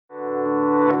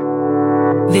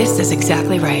This is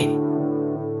exactly right.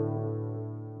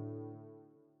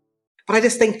 But I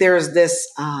just think there's this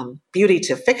beauty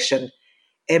to fiction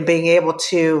in being able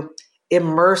to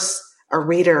immerse a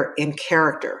reader in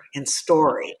character, in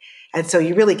story. And so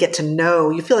you really get to know,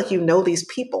 you feel like you know these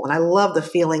people. And I love the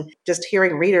feeling just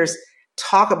hearing readers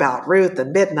talk about Ruth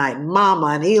and Midnight and Mama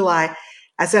and Eli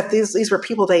as if these were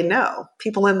people they know,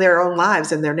 people in their own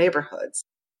lives, in their neighborhoods.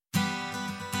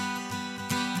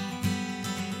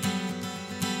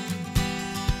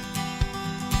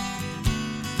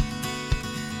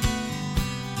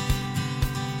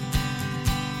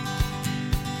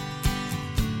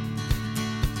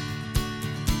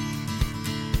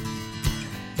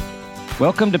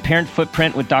 Welcome to Parent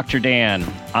Footprint with Dr. Dan.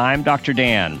 I'm Dr.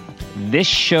 Dan. This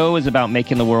show is about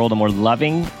making the world a more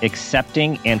loving,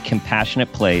 accepting, and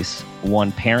compassionate place,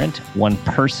 one parent, one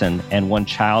person, and one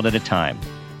child at a time.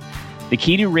 The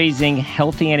key to raising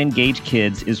healthy and engaged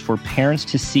kids is for parents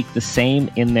to seek the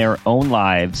same in their own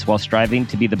lives while striving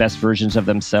to be the best versions of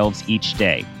themselves each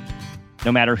day.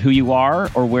 No matter who you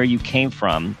are or where you came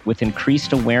from, with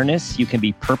increased awareness, you can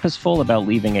be purposeful about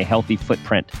leaving a healthy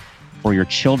footprint for your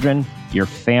children, your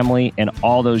family, and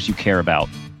all those you care about,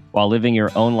 while living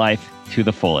your own life to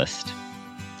the fullest.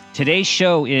 Today's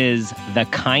show is The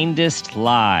Kindest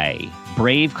Lie,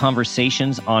 Brave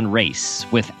Conversations on Race,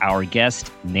 with our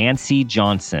guest, Nancy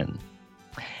Johnson.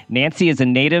 Nancy is a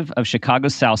native of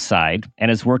Chicago's South Side and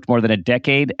has worked more than a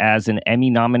decade as an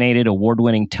Emmy-nominated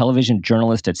award-winning television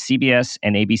journalist at CBS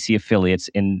and ABC affiliates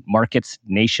in markets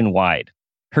nationwide.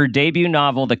 Her debut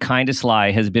novel, The Kindest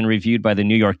Lie, has been reviewed by the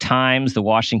New York Times, the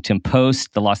Washington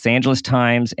Post, the Los Angeles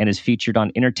Times, and is featured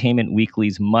on Entertainment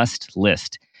Weekly's Must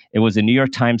List. It was a New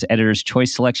York Times Editor's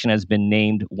Choice selection, has been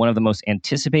named one of the most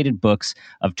anticipated books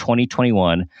of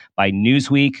 2021 by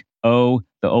Newsweek, O,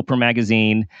 the Oprah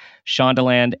Magazine,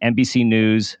 Shondaland, NBC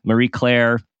News, Marie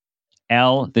Claire,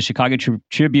 Elle, the Chicago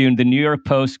Tribune, the New York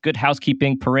Post, Good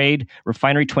Housekeeping, Parade,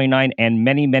 Refinery 29, and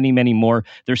many, many, many more.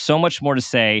 There's so much more to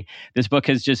say. This book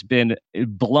has just been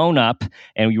blown up,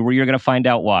 and you're going to find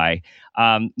out why.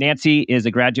 Nancy is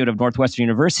a graduate of Northwestern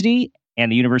University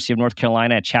and the University of North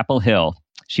Carolina at Chapel Hill.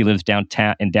 She lives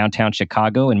in downtown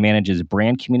Chicago and manages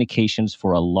brand communications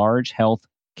for a large health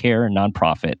care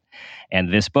nonprofit.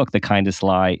 And this book, The Kindest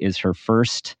Lie, is her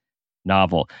first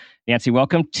novel. Nancy,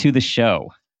 welcome to the show.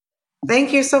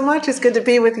 Thank you so much. It's good to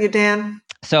be with you, Dan.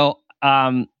 So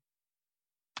I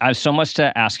have so much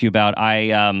to ask you about.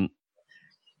 I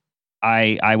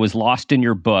was lost in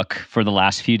your book for the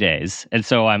last few days, and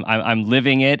so I'm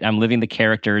living it. I'm living the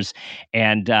characters.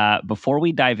 And before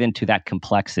we dive into that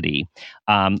complexity,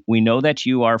 we know that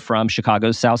you are from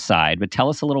Chicago's South Side, but tell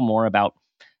us a little more about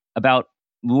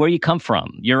where you come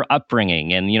from, your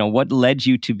upbringing, and what led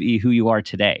you to be who you are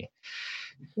today.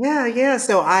 Yeah.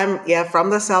 So I'm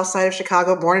from the South Side of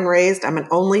Chicago, born and raised. I'm an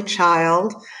only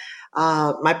child.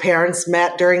 My parents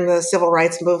met during the Civil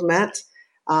Rights Movement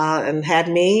and had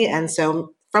me. And so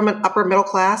from an upper middle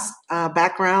class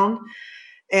background.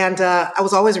 And I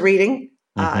was always reading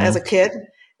as a kid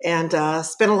and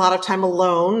spent a lot of time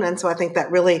alone. And so I think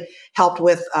that really helped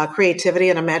with creativity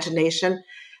and imagination.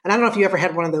 And I don't know if you ever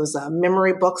had one of those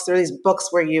memory books. There are these books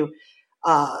where you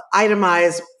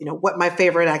itemize, what my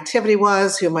favorite activity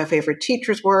was, who my favorite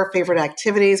teachers were, favorite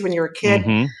activities when you were a kid,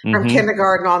 from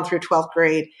kindergarten on through 12th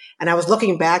grade. And I was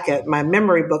looking back at my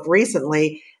memory book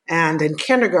recently, and in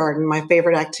kindergarten, my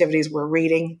favorite activities were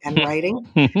reading and writing.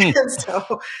 And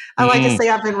so I like to say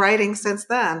I've been writing since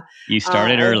then. You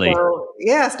started early.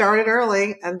 Started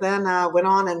early, and then went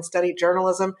on and studied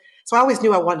journalism. So I always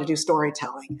knew I wanted to do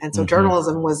storytelling. And so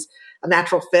journalism was a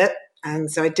natural fit.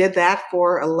 And so I did that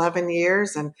for 11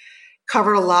 years and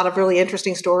covered a lot of really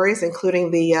interesting stories, including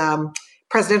the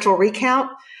presidential recount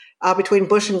between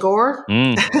Bush and Gore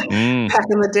back in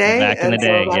the day.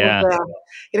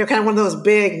 Was, kind of one of those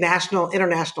big national,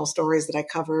 international stories that I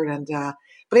covered. And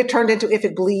but it turned into if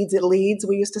it bleeds, it leads,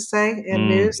 we used to say in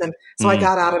news. And so I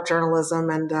got out of journalism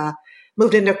and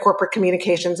moved into corporate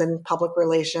communications and public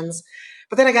relations.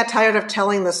 But then I got tired of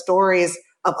telling the stories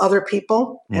of other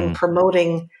people and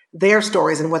promoting their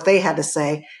stories and what they had to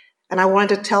say. And I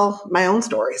wanted to tell my own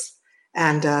stories.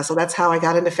 And so that's how I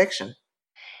got into fiction.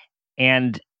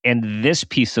 And this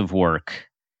piece of work,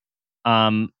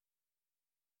 we're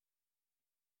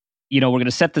going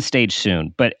to set the stage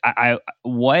soon, but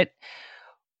what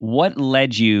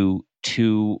led you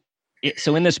to,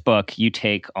 so in this book, you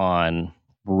take on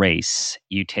race,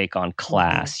 you take on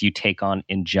class, you take on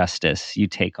injustice, you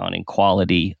take on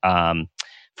inequality,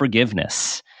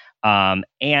 forgiveness.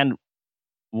 And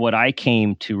what I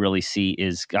came to really see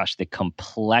is, the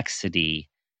complexity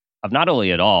not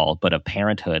only at all, but of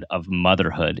parenthood, of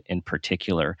motherhood in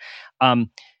particular.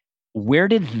 Where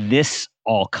did this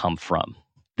all come from?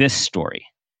 This story?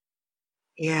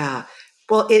 Yeah.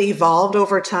 Well, it evolved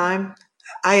over time.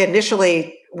 I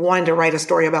initially wanted to write a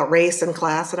story about race and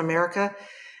class in America,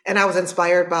 and I was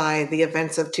inspired by the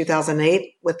events of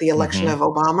 2008 with the election Mm-hmm. of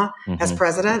Obama as Mm-hmm.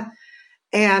 president.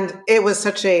 And it was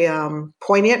such a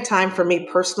poignant time for me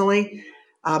personally.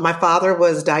 My father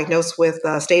was diagnosed with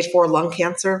stage 4 lung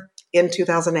cancer in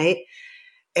 2008.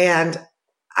 And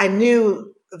I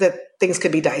knew that things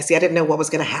could be dicey. I didn't know what was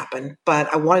going to happen,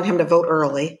 but I wanted him to vote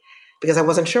early because I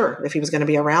wasn't sure if he was going to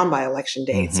be around by election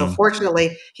date. So Mm-hmm.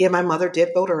 fortunately, he and my mother did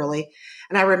vote early.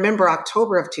 And I remember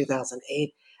October of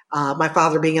 2008, my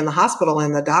father being in the hospital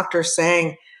and the doctor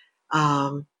saying,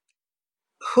 um,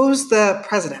 who's the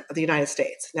president of the United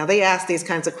States? Now, they ask these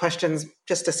kinds of questions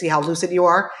just to see how lucid you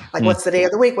are. Like, what's the day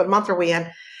of the week? What month are we in?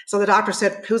 So the doctor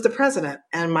said, who's the president?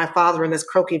 And my father, in this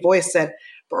croaky voice, said,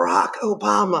 Barack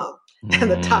Obama. Mm-hmm.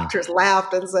 And the doctors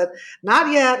laughed and said,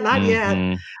 not yet, not yet.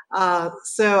 Mm-hmm.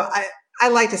 So I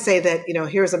like to say that,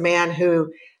 here's a man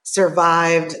who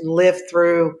survived and lived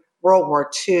through World War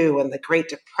II and the Great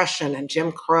Depression and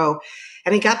Jim Crow.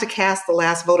 And he got to cast the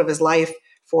last vote of his life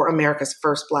for America's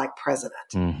first Black president.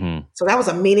 Mm-hmm. So that was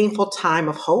a meaningful time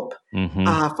of hope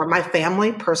Mm-hmm. for my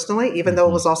family personally, even though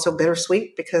it was also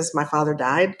bittersweet because my father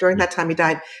died. During that time, he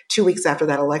died 2 weeks after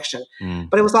that election. Mm-hmm.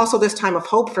 But it was also this time of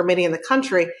hope for many in the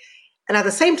country. And at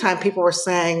the same time, people were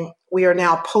saying we are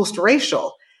now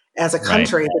post-racial as a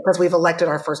country because we've elected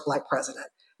our first Black president.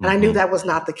 And I knew that was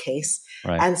not the case.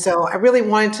 Right. And so I really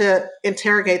wanted to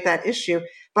interrogate that issue,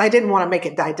 but I didn't want to make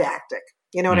it didactic.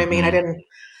 You know what I mean? I didn't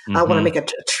want to make a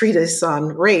treatise on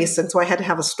race. And so I had to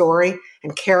have a story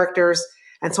and characters.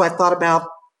 And so I thought about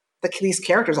these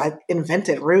characters. I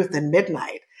invented Ruth and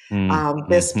Midnight,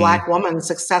 this Black woman,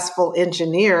 successful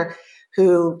engineer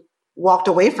who walked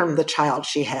away from the child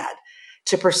she had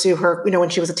to pursue her, when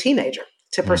she was a teenager,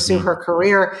 to pursue her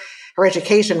career, her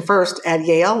education first at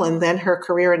Yale, and then her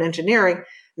career in engineering.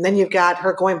 And then you've got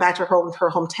her going back to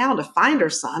her hometown to find her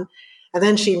son. And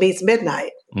then she meets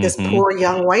Midnight, this poor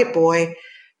young white boy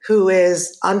who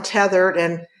is untethered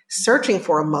and searching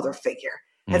for a mother figure.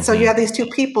 And so you have these two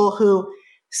people who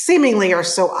seemingly are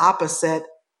so opposite,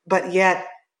 but yet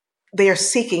they are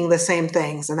seeking the same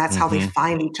things. And that's how they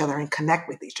find each other and connect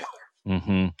with each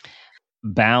other.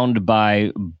 Bound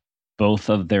by both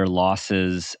of their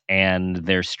losses and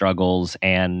their struggles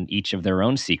and each of their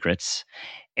own secrets,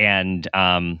 and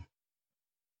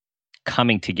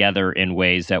coming together in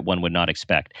ways that one would not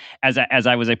expect. As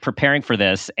I was preparing for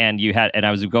this, and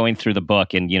I was going through the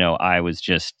book, and I was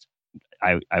just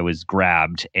I was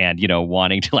grabbed, and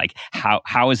wanting to, like,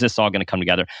 how is this all going to come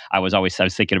together? I was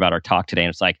thinking about our talk today, and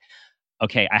it's like,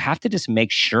 okay, I have to just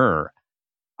make sure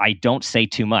I don't say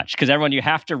too much, because everyone, you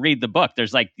have to read the book.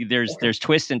 There's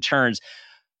twists and turns.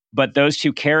 But those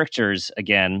two characters,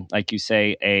 again, like you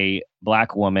say, a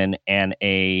Black woman and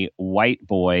a white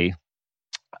boy,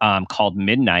 called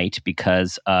Midnight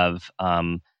because of,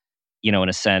 in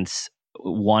a sense,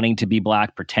 wanting to be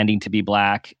Black, pretending to be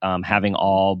Black, having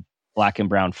all Black and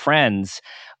brown friends,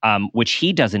 which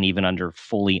he doesn't even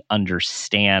fully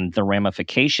understand the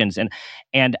ramifications.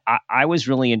 And I was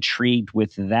really intrigued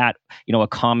with that, a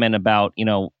comment about,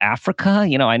 Africa,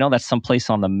 I know that's someplace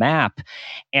on the map,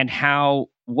 and how,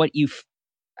 what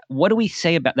do we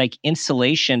say about, like,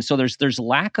 insulation? So there's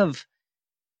lack of,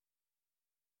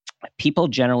 people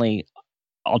generally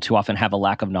all too often have a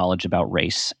lack of knowledge about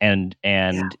race, and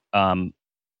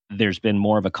there's been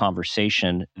more of a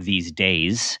conversation these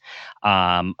days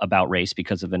about race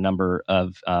because of the number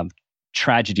of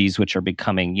tragedies which are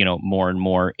becoming, more and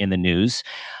more in the news.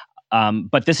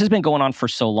 But this has been going on for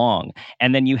so long,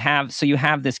 and then you have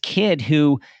this kid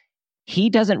who he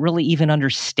doesn't really even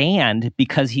understand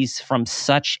because he's from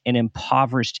such an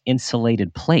impoverished,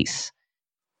 insulated place.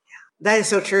 That is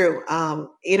so true.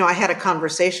 I had a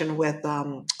conversation with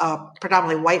a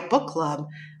predominantly white book club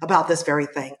about this very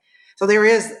thing. So there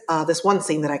is this one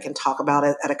scene that I can talk about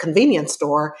at a convenience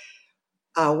store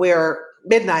where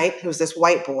Midnight, who's this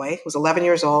white boy, who's 11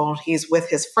 years old, he's with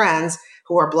his friends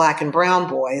who are Black and brown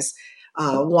boys,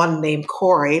 one named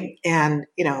Corey, and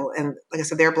like I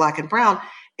said, they're Black and brown,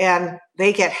 and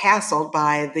they get hassled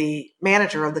by the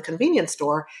manager of the convenience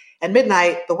store. And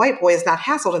Midnight, the white boy, is not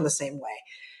hassled in the same way.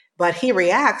 But he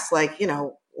reacts like,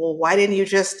 well, why didn't you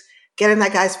just get in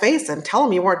that guy's face and tell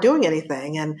him you weren't doing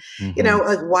anything? And,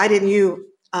 like, why didn't you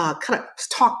kind of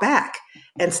talk back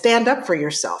and stand up for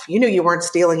yourself? You knew you weren't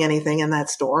stealing anything in that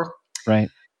store. Right.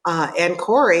 And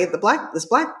Corey, this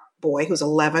black boy who's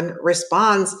 11,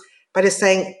 responds by just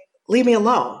saying, leave me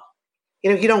alone.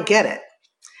 you don't get it.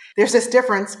 There's this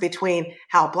difference between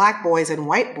how black boys and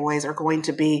white boys are going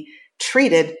to be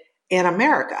treated in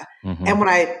America. Mm-hmm. And when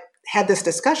I had this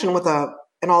discussion with an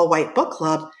all-white book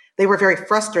club, they were very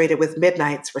frustrated with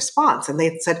Midnight's response. And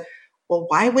they said, well,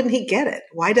 why wouldn't he get it?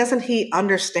 Why doesn't he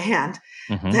understand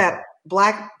Mm-hmm. that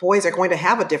black boys are going to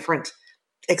have a different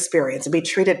experience and be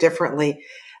treated differently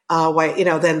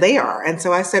than they are? And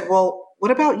so I said, well,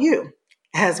 what about you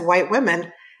as white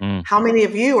women? How many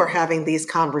of you are having these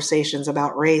conversations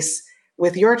about race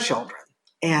with your children?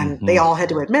 And they all had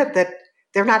to admit that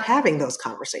they're not having those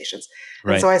conversations.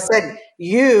 Right. And so I said,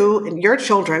 you and your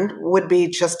children would be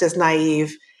just as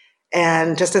naive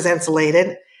and just as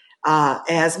insulated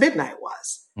as Midnight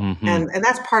was. Mm-hmm. And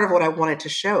that's part of what I wanted to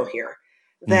show here,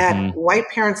 that white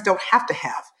parents don't have to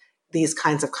have these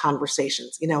kinds of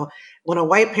conversations. When a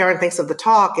white parent thinks of the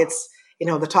talk, it's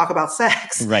the talk about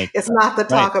sex. Right. It's not the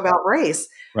talk about race.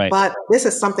 Right. But this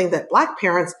is something that black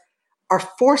parents are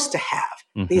forced to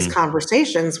have these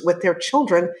conversations with their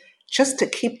children just to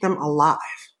keep them alive.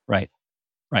 Right.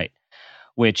 Right.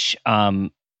 Which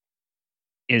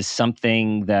is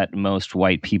something that most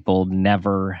white people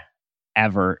never,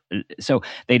 ever, so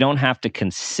they don't have to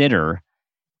consider,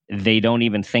 they don't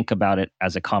even think about it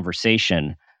as a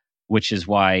conversation, which is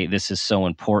why this is so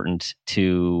important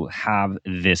to have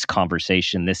this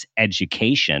conversation, this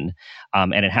education.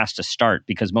 And it has to start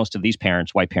because most of these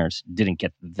parents, white parents, didn't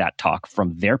get that talk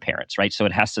from their parents, right? So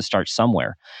it has to start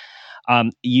somewhere.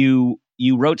 You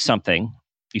wrote something,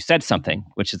 you said something,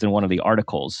 which is in one of the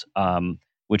articles,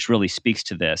 which really speaks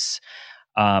to this,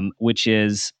 which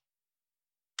is,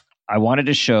 I wanted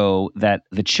to show that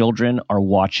the children are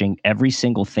watching every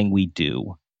single thing we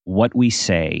do, what we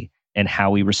say, and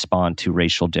how we respond to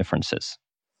racial differences.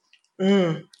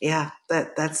 Yeah,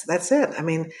 that's it. I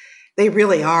mean, they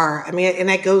really are. I mean, and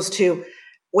that goes to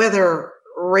whether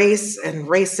race and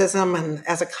racism and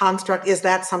as a construct, is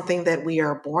that something that we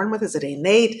are born with? Is it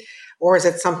innate, or is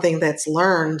it something that's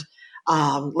learned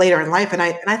later in life? And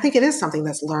I think it is something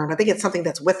that's learned. I think it's something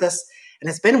that's with us and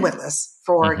has been with us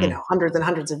for hundreds and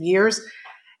hundreds of years.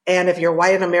 And if you're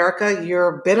white in America,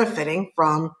 you're benefiting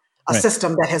from a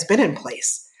system that has been in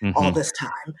place all this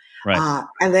time. Right.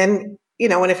 And then,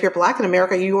 and if you're black in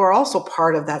America, you are also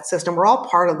part of that system. We're all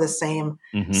part of the same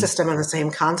system and the same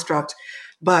construct,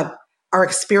 but our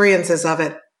experiences of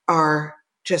it are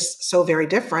just so very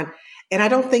different. And I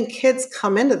don't think kids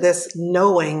come into this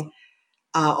knowing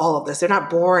all of this. They're not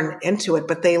born into it,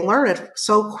 but they learn it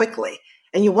so quickly.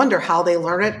 And you wonder how they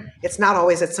learn it. It's not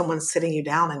always that someone's sitting you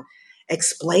down and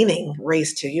explaining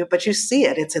race to you, but you see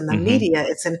it. It's in the media.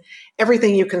 It's in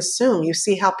everything you consume. You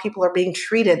see how people are being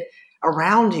treated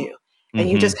around you. And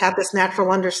you just have this natural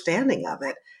understanding of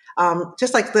it.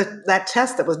 Just like that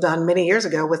test that was done many years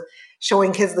ago with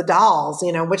showing kids the dolls,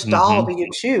 which doll do you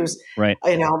choose? Right.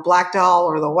 Black doll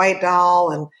or the white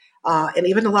doll. And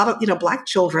even a lot of, black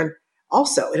children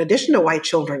also, in addition to white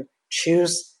children,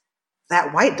 choose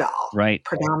that white doll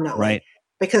predominantly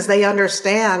because they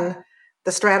understand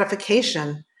the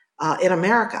stratification in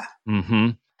America.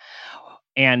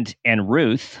 And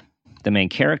Ruth, the main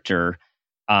character,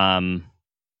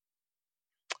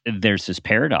 there's this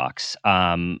paradox.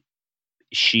 So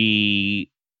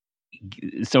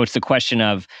it's the question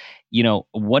of,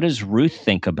 what does Ruth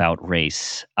think about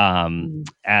race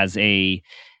as a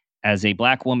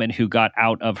black woman who got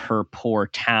out of her poor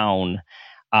town,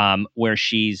 where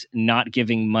she's not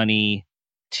giving money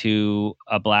to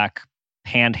a black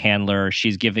panhandler,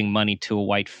 she's giving money to a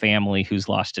white family who's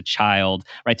lost a child,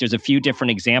 right? There's a few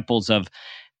different examples of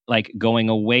like going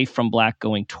away from black,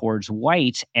 going towards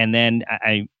white. And then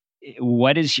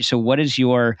what is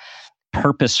your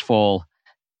purposeful,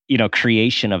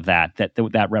 creation of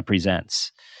that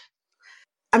represents?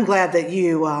 I'm glad that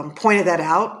you pointed that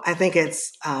out. I think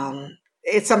it's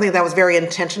something that was very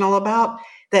intentional about,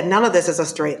 that none of this is a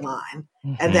straight line.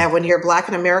 And that when you're black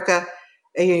in America,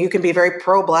 you can be very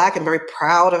pro-black and very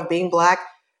proud of being black,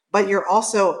 but you're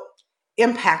also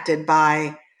impacted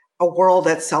by a world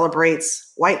that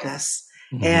celebrates whiteness.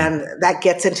 And that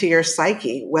gets into your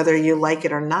psyche, whether you like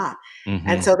it or not.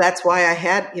 And so that's why I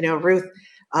had, Ruth,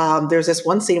 there's this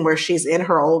one scene where she's in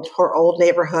her old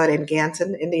neighborhood in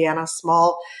Ganton, Indiana,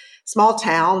 small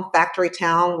town, factory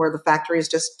town, where the factory is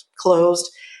just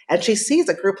closed. And she sees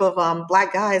a group of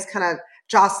black guys kind of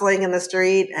jostling in the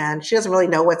street, and she doesn't really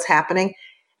know what's happening.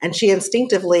 And she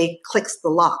instinctively clicks the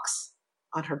locks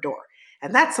on her door.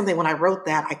 And that's something, when I wrote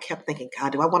that, I kept thinking,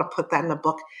 God, do I want to put that in the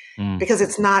book? Because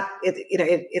it's not,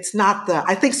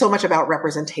 I think so much about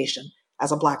representation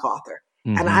as a black author.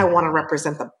 And I want to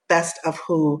represent the best of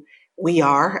who we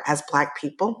are as Black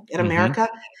people in America.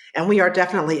 And we are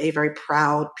definitely a very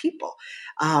proud people.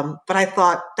 But I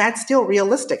thought that's still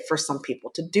realistic for some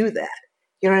people to do that.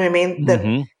 You know what I mean?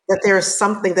 That there's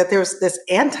something, that there's this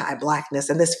anti-Blackness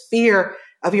and this fear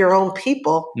of your own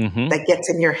people that gets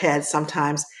in your head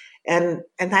sometimes. And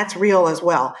that's real as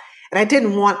well. And I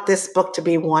didn't want this book to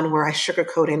be one where I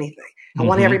sugarcoat anything. I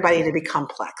want everybody to be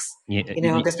complex.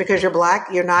 Just because you're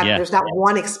Black, there's not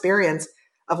one experience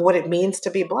of what it means to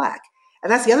be Black.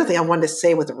 And that's the other thing I wanted to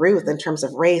say with Ruth in terms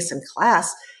of race and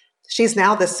class. She's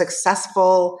now this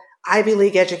successful, Ivy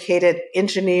League educated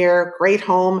engineer, great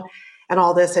home, and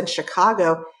all this in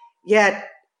Chicago. Yet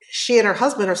she and her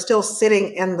husband are still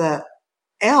sitting on the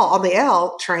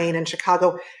L train in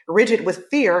Chicago, rigid with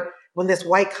fear when this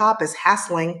white cop is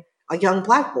hassling a young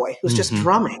Black boy who's just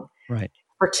drumming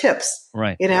for tips.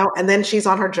 And then she's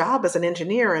on her job as an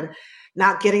engineer and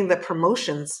not getting the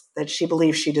promotions that she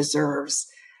believes she deserves.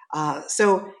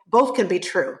 So both can be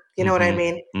true. You know what I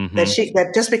mean?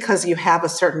 That just because you have a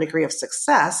certain degree of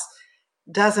success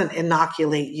doesn't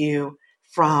inoculate you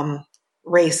from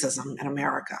racism in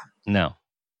America. No.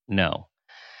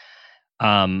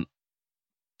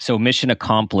 So mission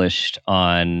accomplished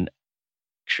on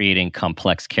creating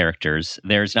complex characters.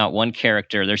 There's not one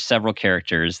character. There's several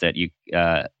characters that you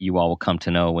all will come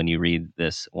to know when you read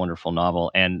this wonderful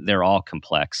novel, and they're all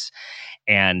complex.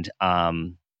 And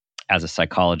as a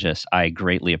psychologist, I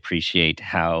greatly appreciate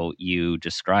how you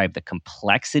describe the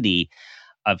complexity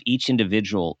of each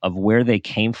individual, of where they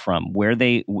came from,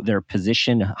 their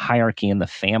position, hierarchy in the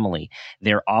family,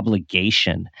 their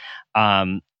obligation.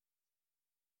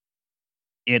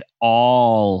 It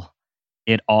all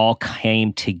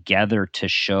came together to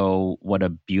show what a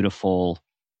beautiful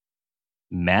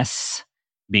mess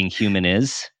being human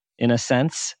is, in a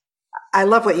sense. I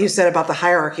love what you said about the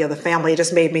hierarchy of the family. It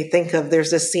just made me think of,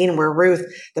 there's this scene where Ruth,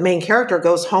 the main character,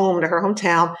 goes home to her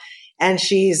hometown and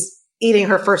she's eating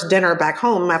her first dinner back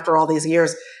home after all these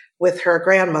years with her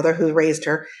grandmother who raised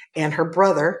her and her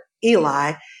brother,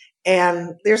 Eli.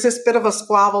 And there's this bit of a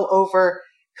squabble over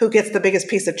who gets the biggest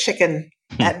piece of chicken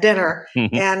at dinner.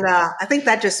 And I think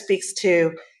that just speaks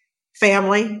to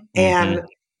family. And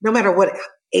no matter what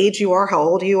age you are, how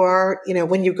old you are,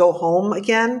 when you go home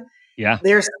again,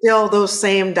 there's still those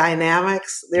same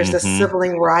dynamics. There's the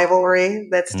sibling rivalry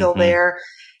that's still there.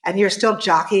 And you're still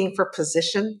jockeying for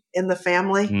position in the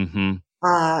family, no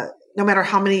matter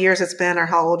how many years it's been or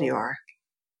how old you are.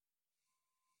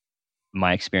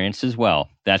 My experience as well.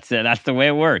 That's the way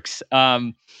it works.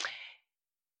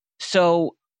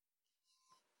 So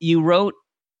you wrote,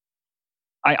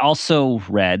 I also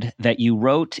read that you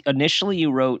were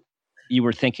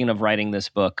thinking of writing this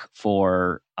book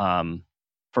for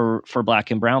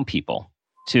Black and brown people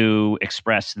to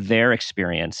express their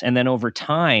experience. And then over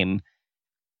time,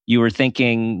 you were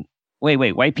thinking,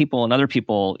 wait, white people and other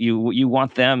people, you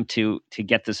want them to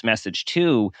get this message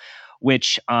too,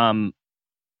 which one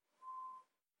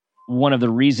of the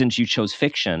reasons you chose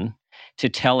fiction to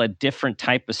tell a different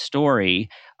type of story,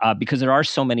 because there are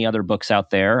so many other books out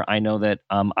there. I know that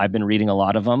I've been reading a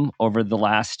lot of them over the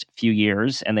last few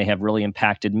years, and they have really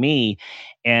impacted me.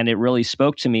 And it really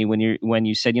spoke to me when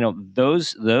you said,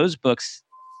 those books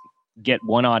get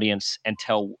one audience and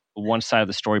tell one side of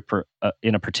the story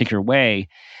in a particular way.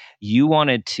 You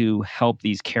wanted to help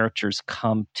these characters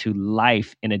come to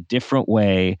life in a different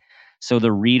way, so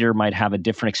the reader might have a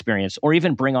different experience, or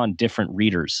even bring on different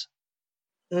readers.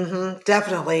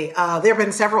 Definitely. There have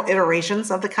been several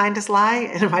iterations of The Kindest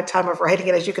Lie in my time of writing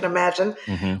it, as you can imagine,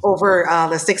 over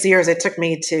the 6 years it took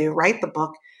me to write the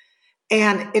book.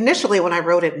 And initially, when I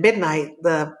wrote it, Midnight,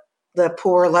 the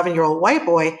poor 11-year-old white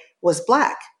boy was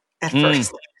Black at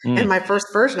first, in my first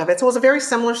version of it. So it was a very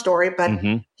similar story, but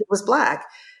he was Black.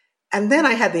 And then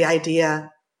I had the idea,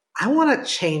 I want to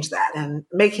change that and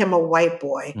make him a white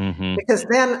boy, because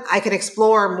then I can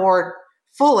explore more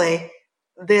fully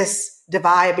this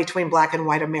divide between Black and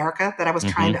white America that I was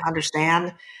trying to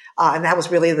understand. And that was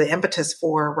really the impetus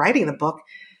for writing the book.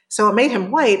 So it made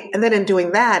him white. And then in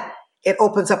doing that, it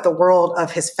opens up the world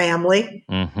of his family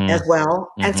as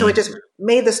well. And so it just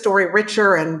made the story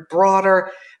richer and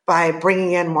broader by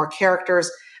bringing in more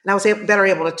characters. And I was better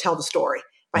able to tell the story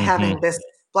by having this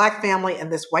Black family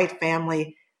and this white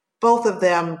family, both of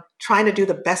them trying to do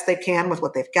the best they can with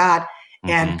what they've got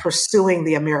and pursuing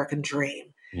the American dream.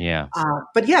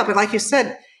 But like you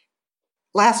said,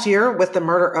 last year with the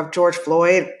murder of George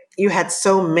Floyd, you had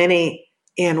so many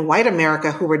in white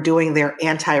America who were doing their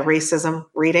anti-racism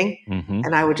reading.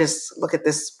 And I would just look at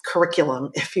this curriculum,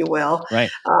 if you will,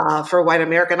 for white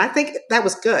America. And I think that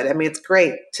was good. I mean, it's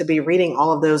great to be reading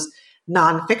all of those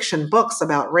nonfiction books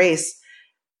about race.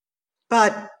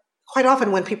 But quite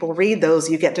often when people read those,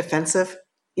 you get defensive.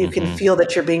 You can Mm-hmm. feel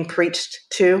that you're being preached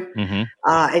to Mm-hmm.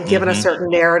 and given a Mm-hmm. certain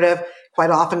narrative. Quite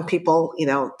often people,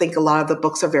 think a lot of the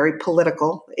books are very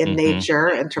political in Mm-hmm. nature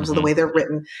in terms of the Mm-hmm. way they're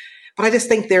written. But I just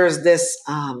think there's this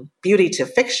beauty to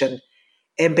fiction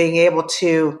and being able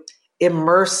to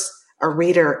immerse a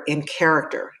reader in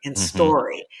character and Mm-hmm.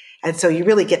 story. And so you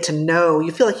really get to know,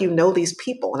 you feel like you know these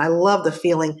people. And I love the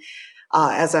feeling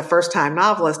as a first time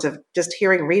novelist of just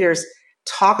hearing readers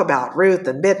talk about Ruth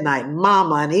and Midnight and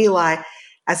Mama and Eli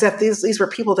as if these were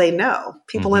people they know,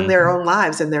 people in Mm-hmm. their own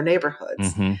lives, in their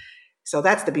neighborhoods. Mm-hmm. So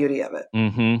that's the beauty of it.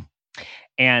 Mm-hmm.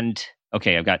 And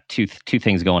okay, I've got two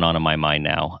things going on in my mind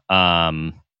now.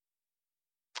 All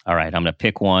right, I'm going to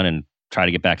pick one and try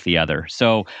to get back to the other.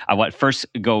 So I want first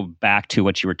go back to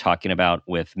what you were talking about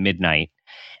with Midnight,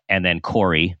 and then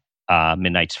Corey,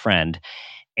 Midnight's friend,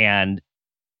 and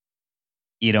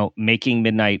making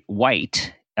Midnight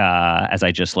white, as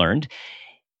I just learned.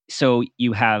 So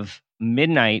you have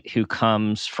Midnight, who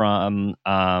comes from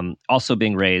also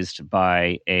being raised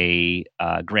by a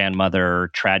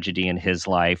grandmother, tragedy in his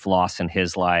life, loss in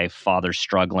his life, father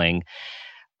struggling,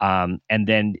 and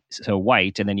then so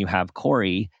white, and then you have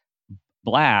Corey,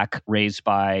 black, raised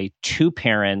by two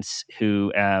parents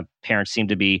who parents seem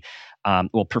to be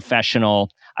professional.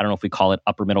 I don't know if we call it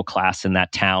upper middle class in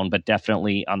that town, but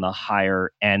definitely on the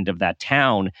higher end of that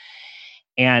town.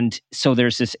 And so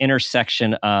there's this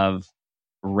intersection of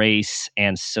race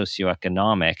and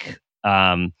socioeconomic.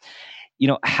 How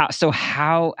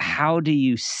do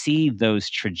you see those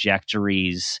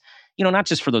trajectories? Not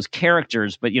just for those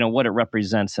characters, but what it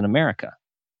represents in America.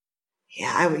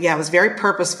 I was very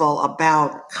purposeful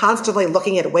about constantly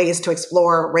looking at ways to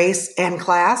explore race and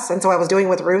class. And so I was doing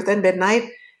with Ruth and Midnight,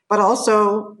 but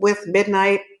also with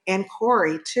Midnight and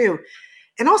Corey too.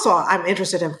 And also I'm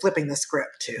interested in flipping the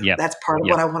script too. Yep. That's part of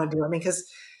Yep. what I want to do. I mean, because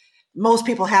most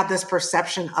people have this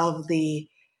perception of the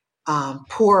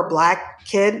poor black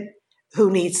kid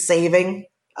who needs saving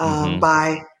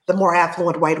by the more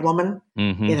affluent white woman,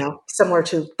 similar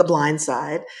to The Blind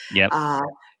Side. Yep.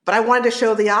 But I wanted to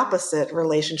show the opposite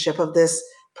relationship of this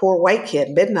poor white kid,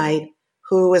 Midnight,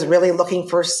 who is really looking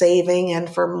for saving and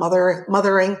for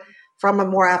mothering from a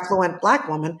more affluent black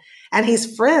woman. And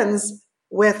he's friends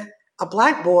with a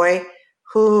black boy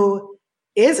who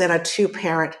is in a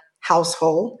two-parent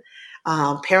household,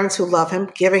 parents who love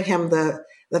him, giving him the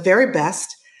very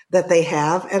best that they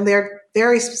have, and they're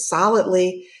very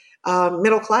solidly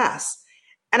middle class.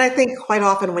 And I think quite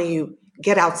often when you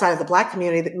get outside of the black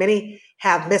community, that many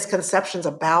have misconceptions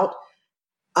about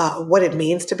what it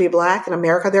means to be black in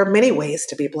America. There are many ways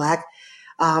to be black.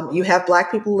 You have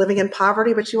black people living in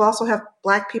poverty, but you also have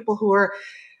black people who are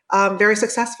very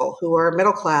successful, who are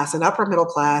middle class and upper middle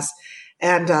class.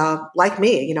 And like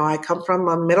me, I come from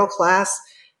a middle class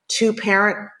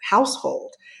two-parent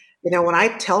household. When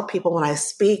I tell people, when I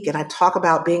speak and I talk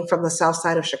about being from the South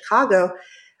Side of Chicago,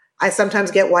 I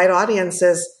sometimes get white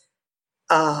audiences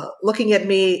looking at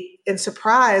me in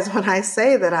surprise when I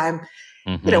say that I'm,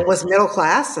 was middle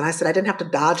class. And I said I didn't have to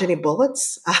dodge any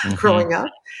bullets growing up,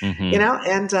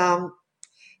 and so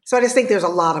I just think there's a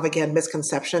lot of, again,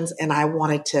 misconceptions, and I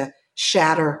wanted to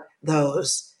shatter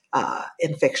those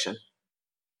in fiction.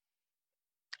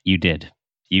 You did.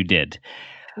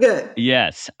 Good.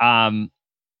 Yes.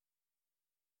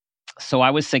 So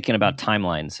I was thinking about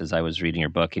timelines as I was reading your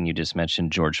book, and you just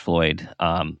mentioned George Floyd.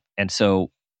 And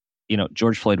so,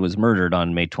 George Floyd was murdered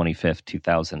on May 25th,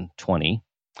 2020,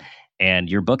 and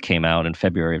your book came out in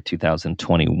February of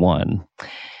 2021.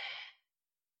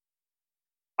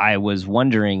 I was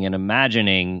wondering and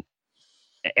imagining,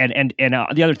 and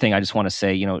the other thing I just want to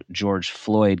say, George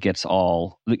Floyd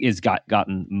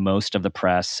gotten most of the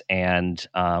press, and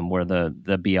where the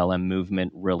BLM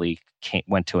movement really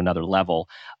went to another level.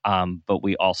 But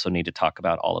we also need to talk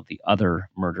about all of the other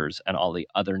murders and all the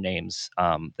other names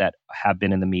that have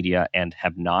been in the media and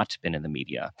have not been in the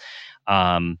media.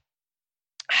 How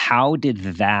did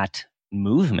that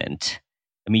movement?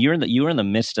 I mean, you were in the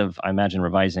midst of, I imagine,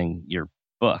 revising your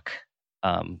book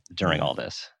during all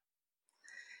this.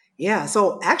 Yeah.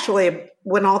 So actually,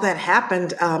 when all that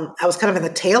happened, I was kind of in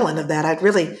the tail end of that. I'd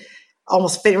really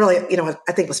almost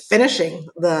I think was finishing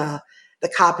the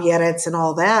copy edits and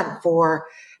all that for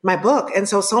my book. And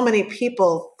so many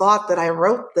people thought that I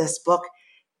wrote this book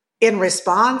in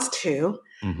response to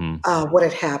what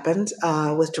had happened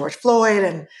with George Floyd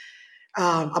and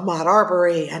Ahmaud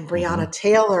Arbery and Breonna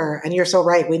Taylor. And you're so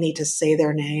right. We need to say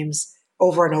their names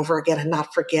over and over again and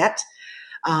not forget.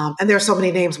 And there are so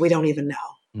many names we don't even know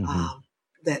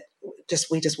that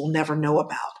we just will never know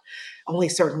about, only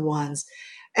certain ones.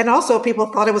 And also people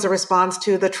thought it was a response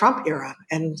to the Trump era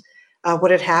and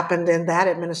what had happened in that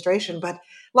administration. But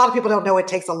a lot of people don't know it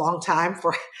takes a long time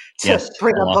to Yes.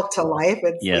 bring a book to life.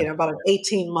 It's Yeah. about an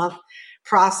 18-month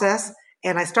process.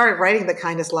 And I started writing The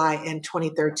Kindest Lie in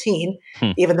 2013,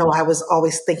 even though I was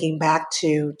always thinking back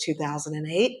to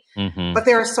 2008. Mm-hmm. But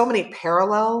there are so many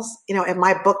parallels, and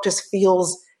my book just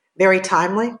feels very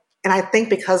timely. And I think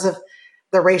because of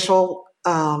the racial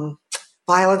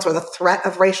violence or the threat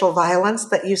of racial violence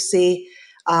that you see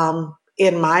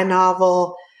in my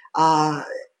novel,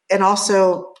 and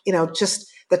also, just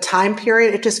the time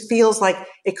period, it just feels like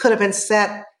it could have been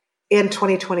set in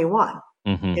 2021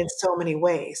 in so many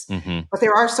ways. But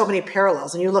there are so many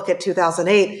parallels. And you look at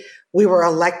 2008, we were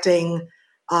electing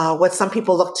what some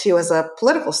people look to as a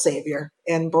political savior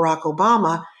in Barack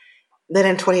Obama. Then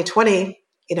in 2020,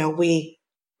 we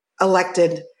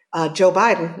elected Joe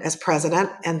Biden as president,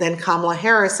 and then Kamala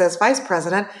Harris as vice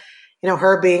president.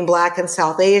 Her being Black and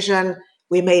South Asian,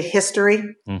 we made history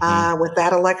with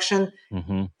that election.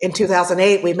 In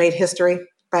 2008, we made history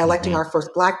by electing our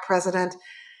first Black president,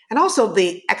 and also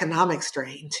the economic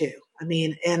strain too. I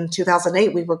mean, in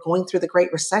 2008, we were going through the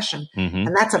Great Recession,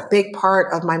 and that's a big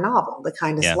part of my novel, The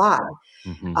Kindest Lie.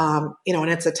 And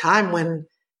it's a time when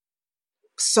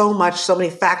so many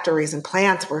factories and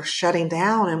plants were shutting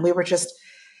down, and we were just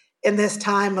in this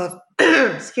time of,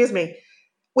 excuse me,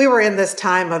 we were in this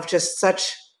time of just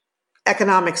such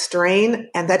economic strain,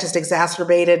 and that just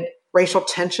exacerbated racial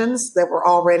tensions that were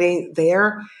already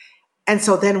there. And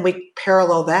so then we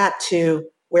parallel that to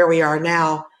where we are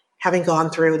now, having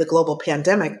gone through the global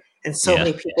pandemic and so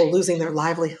many people losing their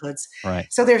livelihoods. Right.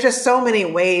 So there's just so many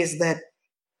ways that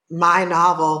my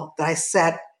novel that I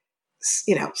set,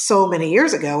 so many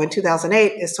years ago in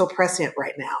 2008 is so prescient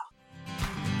right now.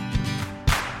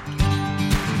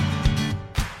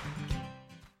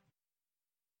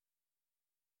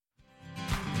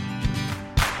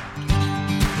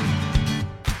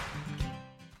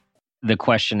 The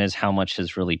question is how much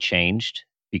has really changed,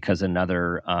 because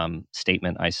another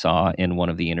statement I saw in one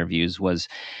of the interviews was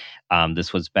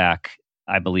this was back,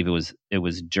 I believe it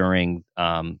was during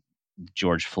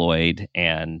George Floyd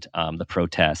and the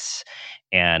protests,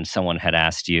 and someone had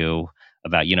asked you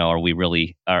about, are we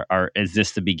really, is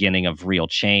this the beginning of real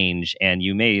change? And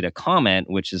you made a comment,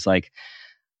 which is like,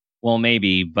 well,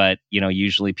 maybe, but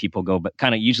usually people go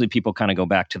go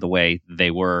back to the way they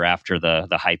were after the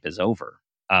hype is over.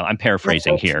 I'm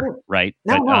paraphrasing here, right?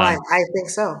 No, I think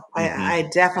so. I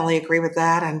definitely agree with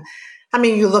that. And I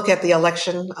mean, you look at the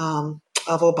election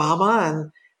of Obama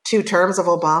and 2 terms of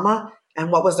Obama,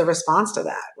 and what was the response to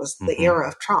that? It was the era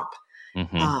of Trump.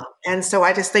 And so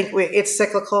I just think it's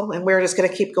cyclical, and we're just going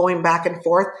to keep going back and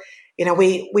forth.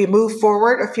 We move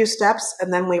forward a few steps,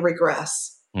 and then we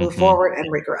regress, move forward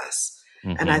and regress.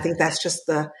 And I think that's just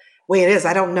the way it is.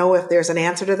 I don't know if there's an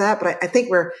answer to that, but I think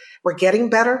we're getting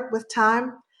better with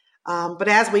time. But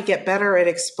as we get better, it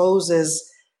exposes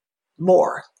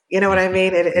more. You know what I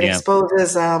mean? It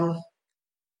exposes,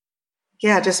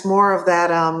 just more of that,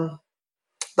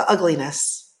 the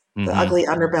ugliness, the ugly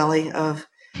underbelly of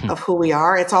who we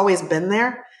are. It's always been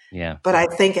there. Yeah. But I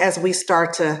think as we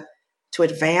start to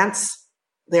advance,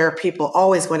 there are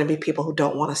always going to be people who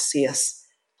don't want to see us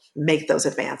make those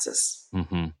advances.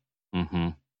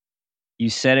 You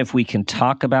said if we can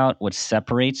talk about what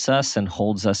separates us and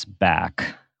holds us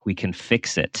back, we can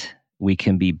fix it. We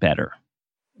can be better.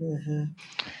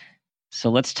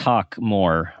 So let's talk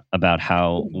more about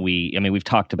how we've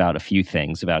talked about a few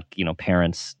things about,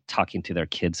 parents talking to their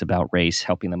kids about race,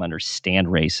 helping them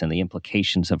understand race and the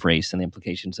implications of race and the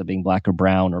implications of being Black or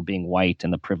brown or being white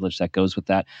and the privilege that goes with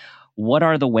that. What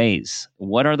are the ways?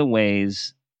 What are the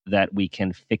ways that we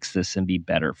can fix this and be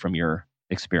better from your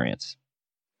experience?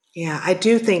 Yeah, I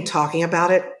do think talking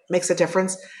about it makes a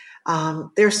difference.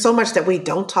 There's so much that we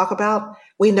don't talk about.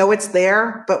 We know it's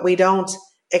there, but we don't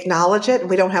acknowledge it.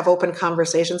 We don't have open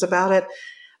conversations about it.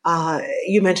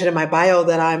 You mentioned in my bio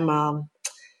that I'm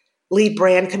lead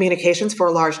brand communications for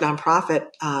a large nonprofit,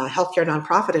 healthcare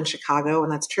nonprofit in Chicago,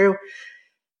 and that's true.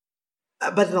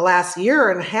 But in the last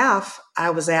year and a half, I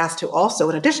was asked to also,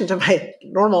 in addition to my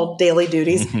normal daily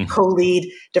duties,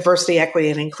 co-lead diversity,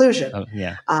 equity, and inclusion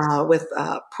with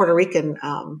a Puerto Rican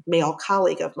male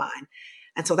colleague of mine.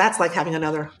 And so that's like having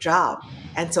another job.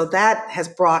 And so that has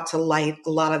brought to light a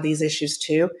lot of these issues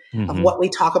too, of what we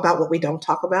talk about, what we don't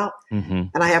talk about. And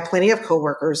I have plenty of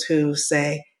coworkers who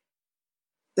say,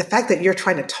 the fact that you're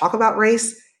trying to talk about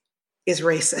race is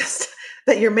racist,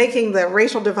 that you're making the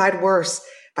racial divide worse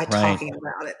by talking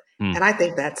about it. And I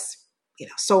think that's,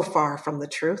 so far from the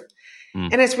truth.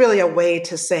 And it's really a way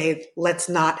to say, let's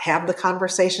not have the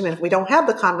conversation. And if we don't have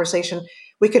the conversation,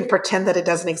 we can pretend that it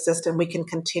doesn't exist and we can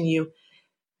continue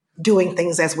doing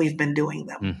things as we've been doing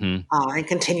them, and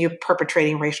continue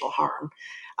perpetrating racial harm.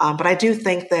 But I do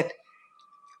think that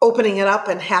opening it up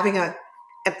and having an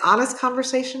honest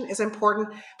conversation is important,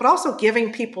 but also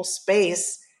giving people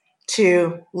space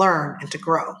to learn and to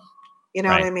grow. You know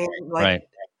what Right. I mean? Like, Right.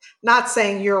 not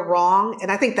saying you're wrong.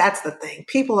 And I think that's the thing.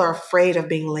 People are afraid of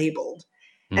being labeled.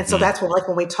 And so that's what, like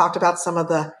when we talked about some of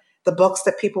the books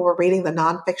that people were reading, the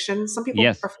nonfiction, some people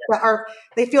Yes. are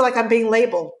they feel like I'm being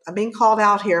labeled. I'm being called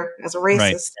out here as a Right.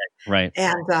 racist. Right.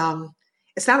 And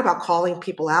it's not about calling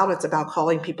people out. It's about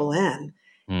calling people in.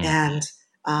 And,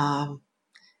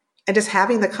 and just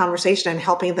having the conversation and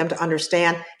helping them to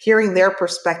understand, hearing their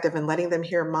perspective and letting them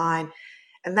hear mine.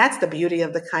 And that's the beauty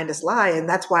of the Kindest Lie. And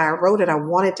that's why I wrote it. I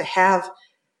wanted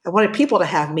people to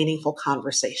have meaningful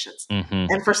conversations.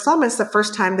 And for some, it's the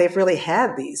first time they've really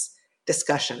had these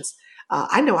discussions.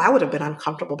 I know I would have been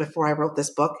uncomfortable before I wrote this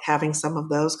book, having some of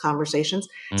those conversations.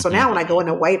 So now when I go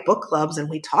into white book clubs and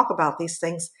we talk about these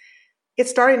things, it's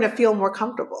starting to feel more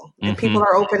comfortable. And people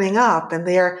are opening up and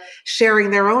they're sharing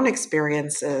their own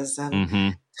experiences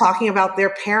and talking about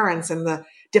their parents and the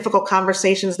difficult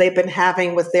conversations they've been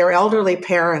having with their elderly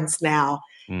parents now,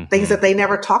 things that they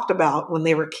never talked about when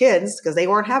they were kids because they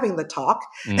weren't having the talk,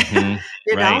 you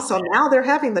know? So now they're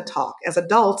having the talk as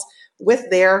adults with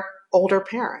their older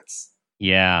parents.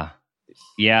 Yeah.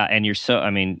 Yeah. And you're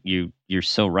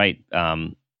so right.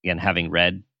 And having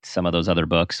read some of those other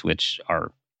books, which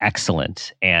are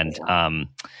excellent and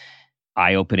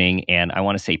eye-opening, and I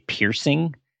want to say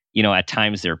piercing. You know, at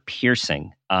times they're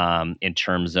piercing in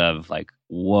terms of like,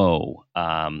 whoa,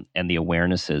 and the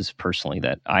awarenesses personally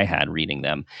that I had reading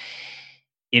them.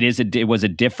 It was a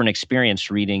different experience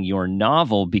reading your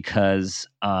novel because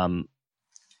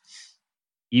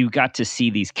you got to see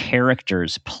these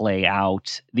characters play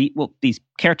out these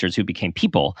characters who became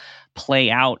people play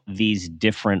out these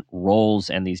different roles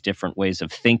and these different ways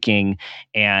of thinking.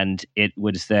 And it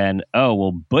was then, oh,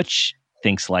 well, Butch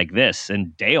thinks like this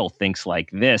and Dale thinks like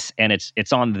this, and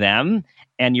it's on them.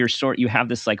 And you have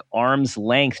this like arm's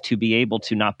length to be able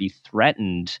to not be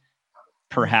threatened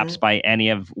perhaps by any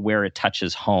of where it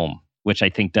touches home, which I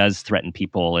think does threaten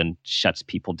people and shuts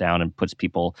people down and puts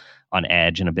people on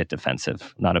edge and a bit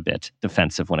defensive, not a bit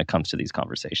defensive when it comes to these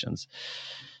conversations.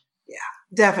 Yeah,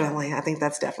 definitely. I think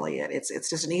that's definitely it. It's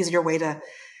just an easier way to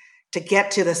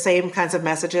get to the same kinds of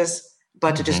messages,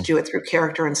 but to just do it through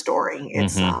character and story.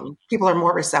 It's people are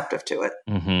more receptive to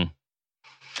it.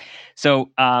 So,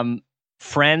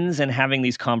 friends and having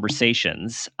these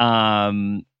conversations.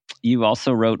 You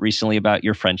also wrote recently about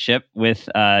your friendship with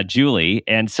Julie,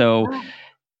 and so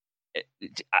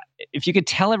if you could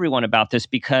tell everyone about this,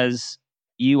 because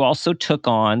you also took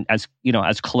on, as you know,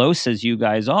 as close as you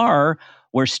guys are,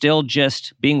 we're still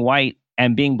just being white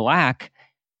and being black.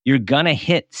 You're gonna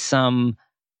hit some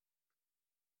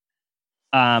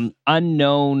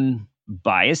unknown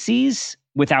biases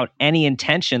without any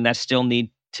intention that still need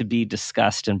to be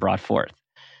discussed and brought forth.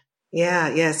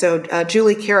 Yeah. So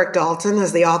Julie Carrick Dalton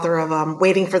is the author of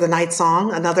Waiting for the Night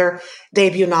Song, another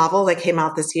debut novel that came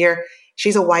out this year.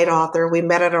 She's a white author. We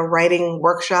met at a writing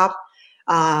workshop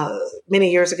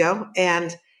many years ago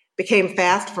and became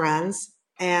fast friends.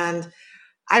 And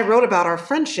I wrote about our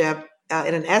friendship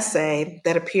in an essay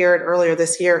that appeared earlier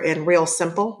this year in Real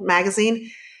Simple magazine.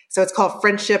 So it's called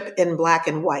Friendship in Black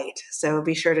and White. So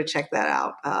be sure to check that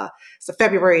out. It's the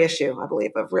February issue, I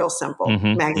believe, of Real Simple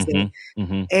magazine.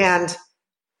 And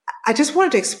I just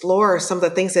wanted to explore some of the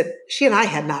things that she and I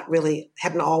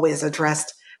hadn't always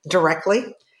addressed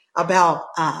directly about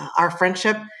our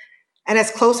friendship. And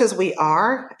as close as we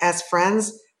are as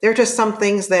friends, there are just some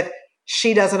things that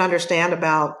she doesn't understand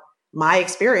about my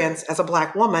experience as a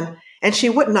Black woman. And she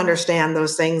wouldn't understand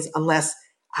those things unless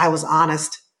I was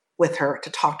honest with her to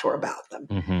talk to her about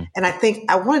them. And I think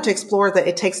I wanted to explore that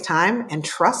it takes time and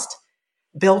trust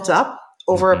built up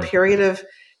over a period of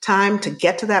time to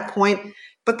get to that point.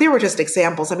 But there were just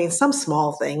examples. I mean, some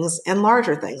small things and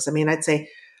larger things. I mean, I'd say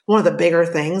one of the bigger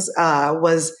things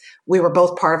was we were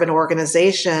both part of an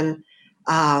organization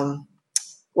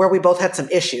where we both had some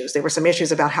issues. There were some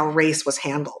issues about how race was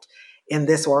handled in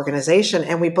this organization.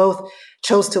 And we both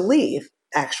chose to leave,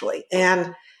 actually.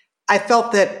 And I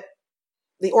felt that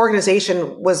the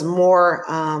organization was more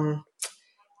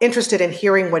interested in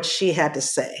hearing what she had to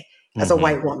say as a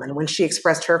white woman. When she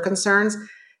expressed her concerns,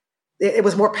 it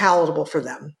was more palatable for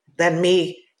them than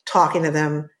me talking to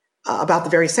them about the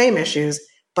very same issues,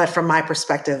 but from my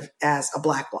perspective as a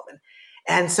Black woman.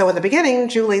 And so in the beginning,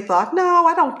 Julie thought, no,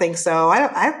 I don't think so.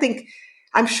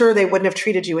 I'm sure they wouldn't have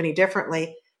treated you any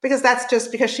differently. because that's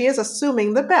just because she is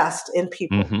assuming the best in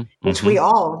people, Mm-hmm. which Mm-hmm. we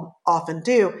all often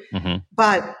do. Mm-hmm.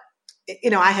 But,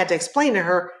 I had to explain to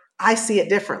her, I see it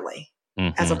differently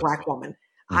as a Mm-hmm. Black woman.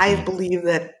 I Mm-hmm. believe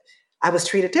that I was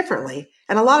treated differently.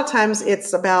 And a lot of times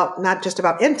it's about not just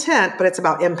about intent, but it's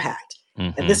about impact.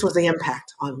 And Mm-hmm. this was the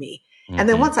impact on me. And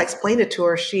then Mm-hmm. once I explained it to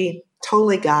her, she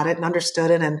totally got it and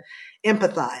understood it and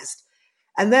empathized.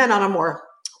 And then on a more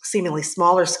seemingly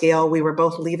smaller scale, we were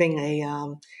both leaving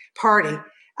a party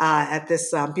at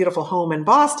this beautiful home in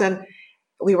Boston.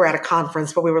 We were at a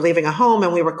conference, but we were leaving a home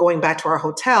and we were going back to our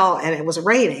hotel, and it was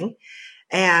raining.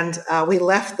 And we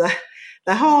left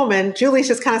the home, and Julie's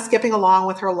just kind of skipping along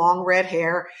with her long red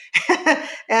hair.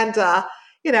 and,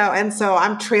 and so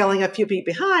I'm trailing a few feet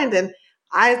behind, and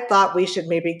I thought we should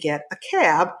maybe get a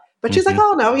cab. But she's like,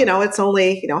 Mm-hmm. oh, no, it's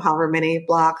only, however many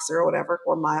blocks or whatever,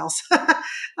 or miles.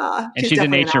 And She's she's a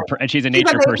definitely nature she's a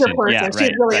nature person. Yeah, person. She's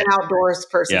right, really right. an outdoors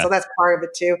person. Yeah. So that's part of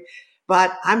it too.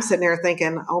 But I'm sitting there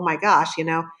thinking, oh my gosh,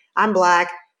 I'm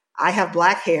Black. I have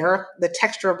black hair. The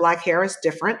texture of black hair is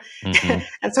different. Mm-hmm.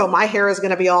 And so my hair is going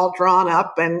to be all drawn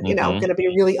up and, Mm-hmm. going to be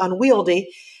really unwieldy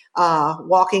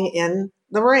walking in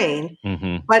the rain.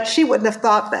 Mm-hmm. But she wouldn't have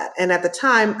thought that. And at the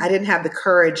time, I didn't have the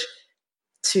courage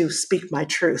to speak my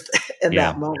truth in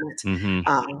Yeah. that moment.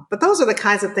 Mm-hmm. But those are the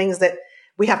kinds of things that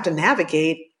we have to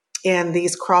navigate in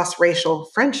these cross-racial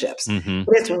friendships. Mm-hmm.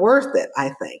 But it's worth it,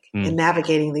 I think, in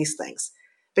navigating these things,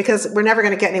 because we're never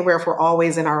going to get anywhere if we're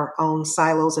always in our own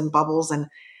silos and bubbles and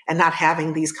not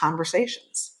having these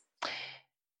conversations.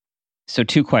 So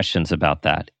 2 questions about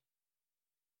that.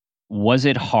 Was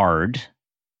it hard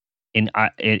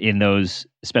in those,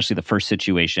 especially the first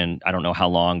situation? I don't know how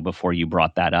long before you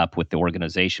brought that up with the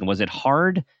organization. Was it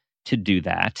hard to do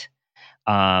that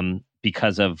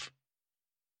because of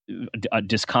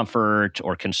discomfort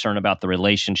or concern about the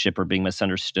relationship or being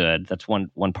misunderstood? That's one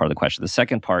part of the question. The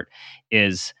second part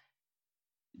is,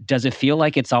 does it feel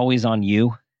like it's always on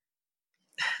you?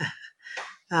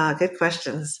 Good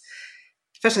questions.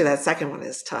 Especially that second one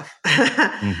is tough.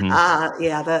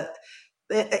 Mm-hmm.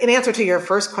 In answer to your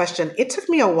first question, it took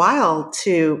me a while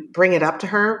to bring it up to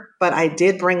her, but I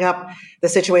did bring up the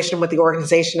situation with the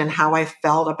organization and how I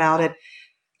felt about it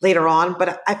later on.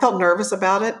 But I felt nervous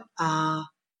about it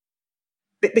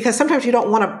because sometimes you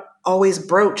don't want to always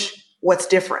broach what's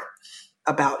different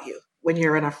about you when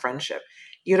you're in a friendship.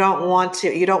 You don't want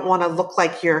to look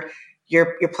like you're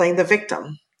playing the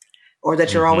victim, or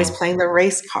that you're always Mm-hmm. playing the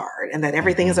race card and that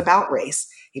everything is about race,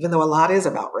 even though a lot is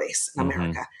about race in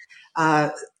America.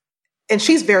 And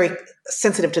she's very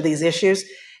sensitive to these issues.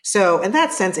 So in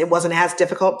that sense, it wasn't as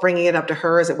difficult bringing it up to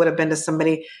her as it would have been to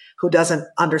somebody who doesn't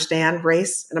understand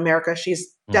race in America.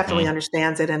 She's definitely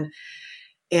understands it and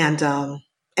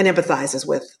empathizes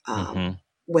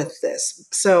with this.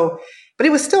 So, but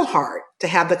it was still hard to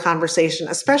have the conversation,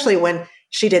 especially when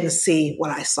she didn't see what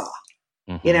I saw.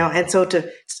 And so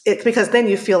because then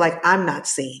you feel like I'm not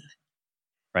seen,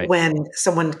 right, when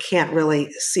someone can't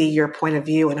really see your point of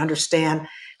view and understand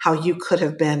how you could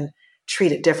have been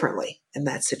treated differently in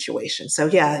that situation. So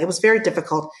yeah, it was very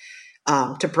difficult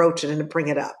to broach it and to bring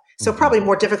it up. So probably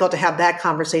more difficult to have that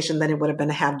conversation than it would have been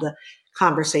to have the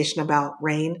conversation about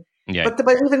rain. Yeah. But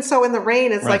even so, in the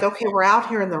rain, it's like, okay, we're out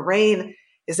here in the rain.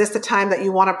 Is this the time that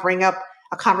you want to bring up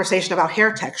a conversation about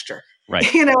hair texture?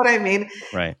 Right. You know what I mean?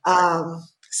 Right.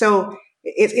 So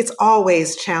it's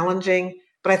always challenging,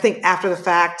 but I think after the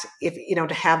fact, if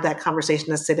to have that conversation,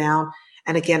 to sit down,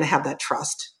 and again to have that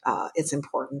trust, it's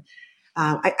important.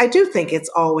 I do think it's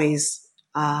always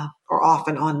or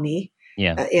often on me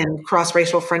in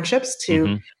cross-racial friendships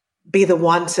to be the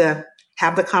one to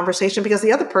have the conversation, because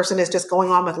the other person is just going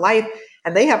on with life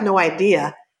and they have no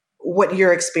idea what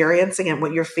you're experiencing and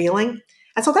what you're feeling.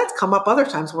 And so that's come up other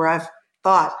times where I've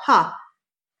thought,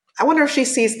 I wonder if she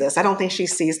sees this. I don't think she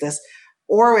sees this.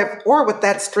 Or with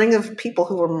that string of people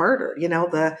who were murdered,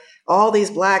 all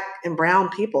these Black and brown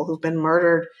people who've been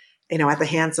murdered, at the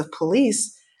hands of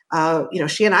police.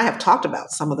 She and I have talked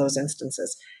about some of those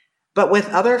instances, but with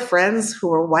other friends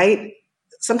who are white,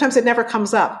 sometimes it never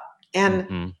comes up.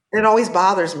 And it always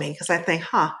bothers me because I think,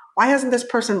 why hasn't this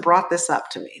person brought this up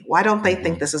to me? Why don't they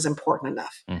think this is important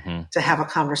enough to have a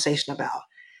conversation about?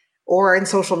 Or in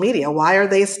social media, why are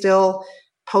they still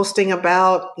posting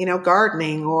about,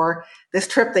 gardening or this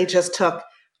trip they just took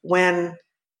when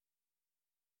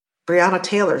Breonna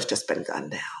Taylor's just been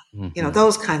gunned down?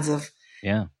 Those kinds of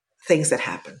things that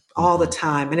happen all the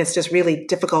time. And it's just really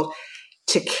difficult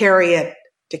to carry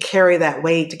that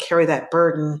weight, to carry that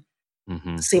burden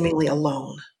seemingly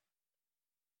alone.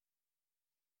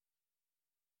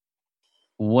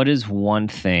 What is one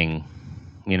thing,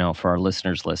 for our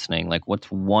listeners listening, like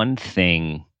what's one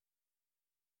thing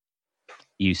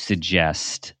you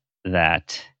suggest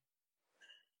that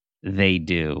they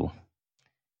do?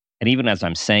 And even as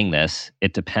I'm saying this,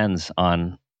 it depends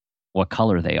on what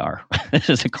color they are. This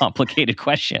is a complicated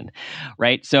question,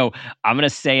 right? So I'm going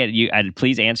to say it. And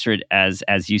please answer it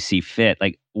as you see fit.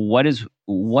 Like,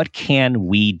 what can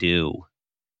we do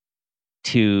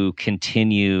to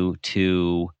continue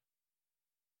to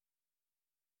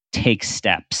take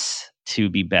steps to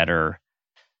be better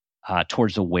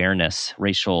towards awareness,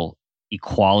 racial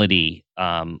equality,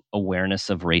 awareness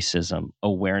of racism,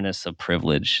 awareness of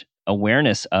privilege,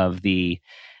 awareness of the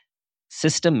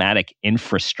systematic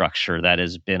infrastructure that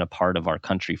has been a part of our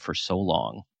country for so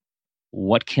long?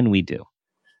 What can we do?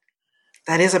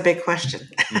 That is a big question.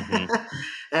 Mm-hmm.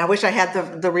 And I wish I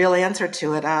had the real answer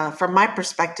to it. From my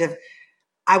perspective,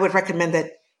 I would recommend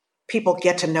that people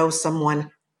get to know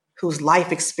someone whose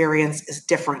life experience is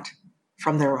different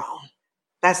from their own.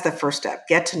 That's the first step.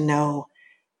 Get to know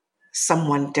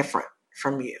someone different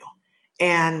from you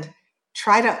and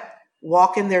try to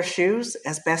walk in their shoes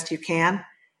as best you can,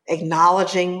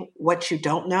 acknowledging what you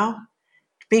don't know,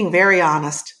 being very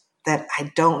honest that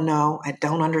I don't know, I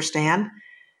don't understand,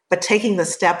 but taking the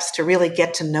steps to really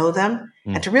get to know them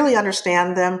and to really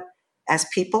understand them as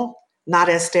people, not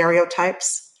as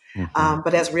stereotypes,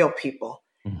 but as real people,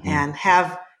 and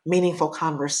have meaningful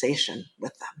conversation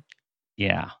with them.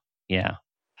 Yeah, yeah.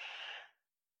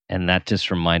 And that just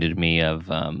reminded me of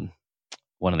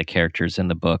one of the characters in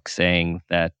the book saying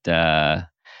that, I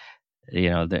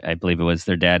believe it was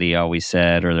their daddy always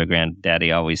said, or their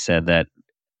granddaddy always said, that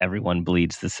everyone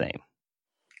bleeds the same.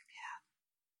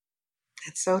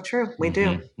 It's so true. We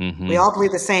do. Mm-hmm. We all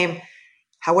bleed the same.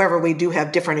 However, we do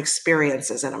have different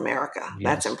experiences in America. Yes.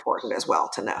 That's important as well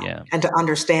to know and to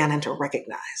understand and to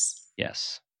recognize.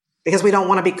 Yes. Because we don't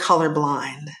want to be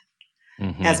colorblind.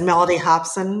 As Melody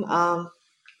Hobson,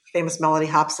 famous Melody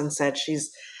Hobson said,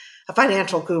 she's a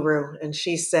financial guru, and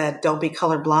she said, don't be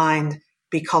colorblind,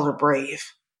 be color brave.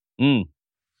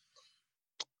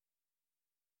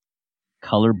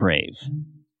 Color brave.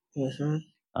 Mm-hmm.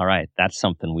 All right. That's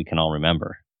something we can all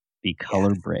remember. Be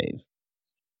color brave.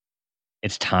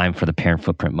 It's time for the parent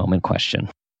footprint moment question.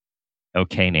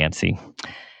 Okay, Nancy.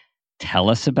 Tell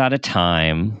us about a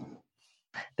time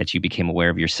that you became aware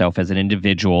of yourself as an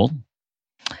individual,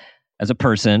 as a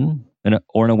person,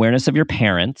 or an awareness of your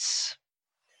parents,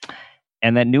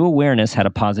 and that new awareness had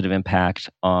a positive impact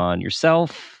on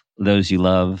yourself, those you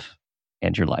love,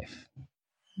 and your life.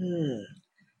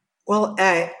 Well,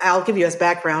 I'll give you as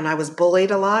background. I was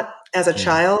bullied a lot as a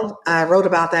child. I wrote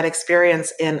about that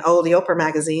experience in the Oprah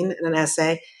magazine in an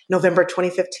essay. November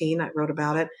 2015, I wrote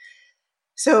about it.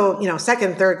 So,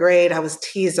 second, third grade, I was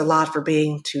teased a lot for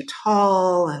being too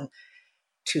tall and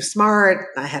too smart.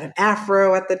 I had an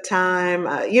afro at the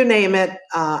time. You name it.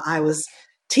 I was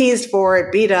teased for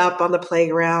it, beat up on the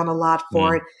playground a lot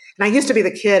for it. And I used to be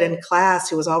the kid in class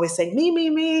who was always saying,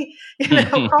 me,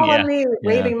 calling me,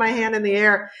 waving my hand in the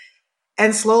air.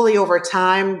 And slowly over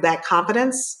time, that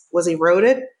confidence was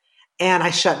eroded and I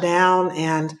shut down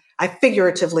and I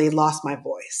figuratively lost my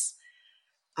voice.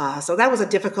 So that was a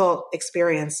difficult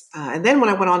experience. And then when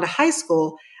I went on to high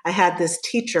school, I had this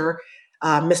teacher,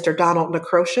 Mr. Donald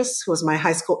Necrocious, who was my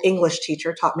high school English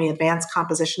teacher, taught me advanced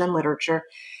composition and literature.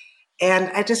 And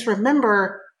I just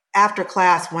remember after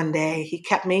class one day, he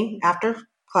kept me after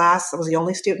class. I was the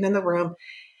only student in the room.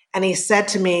 And he said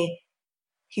to me,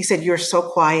 you're so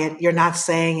quiet. You're not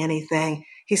saying anything.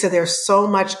 He said, there's so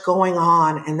much going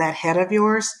on in that head of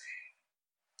yours.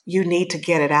 You need to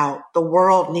get it out. The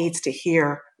world needs to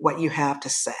hear what you have to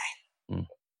say.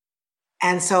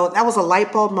 And so that was a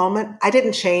light bulb moment. I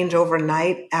didn't change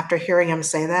overnight after hearing him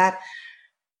say that.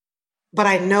 But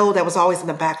I know that was always in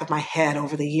the back of my head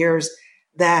over the years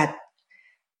that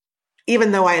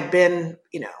even though I had been,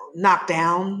 knocked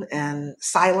down and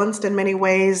silenced in many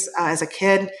ways as a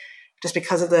kid, just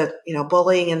because of the,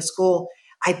 bullying in school,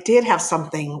 I did have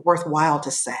something worthwhile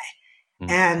to say.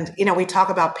 And, we talk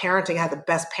about parenting. I had the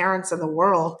best parents in the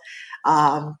world,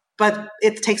 but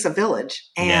it takes a village.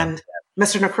 And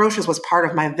Mr. Necrocious was part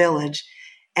of my village.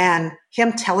 And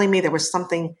him telling me there was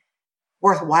something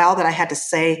worthwhile that I had to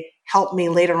say helped me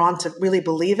later on to really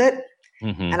believe it.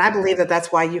 And I believe that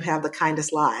that's why you have the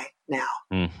Kindest lie now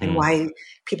and why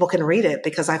people can read it,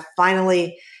 because I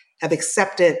finally have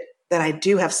accepted that I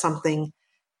do have something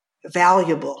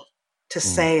valuable to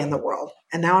say in the world.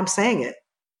 And now I'm saying it.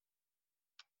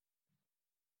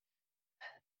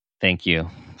 Thank you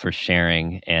for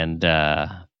sharing, and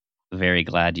very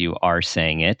glad you are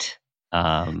saying it.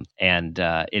 And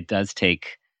it does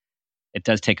take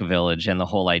a village, and the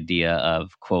whole idea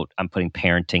of, quote, I'm putting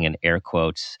parenting in air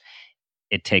quotes,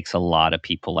 it takes a lot of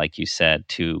people, like you said,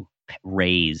 to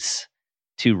raise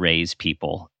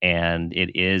people. And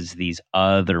it is these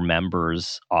other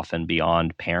members, often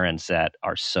beyond parents, that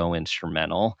are so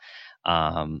instrumental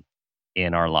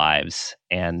in our lives.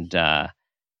 And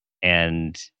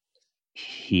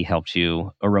he helped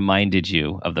you or reminded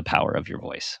you of the power of your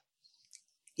voice.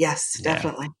 Yes,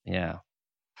 definitely. Yeah.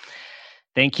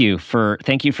 Thank you for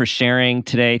sharing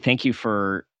today. Thank you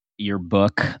for your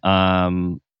book.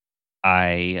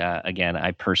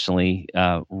 I personally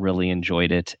really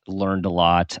enjoyed it, learned a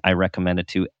lot. I recommend it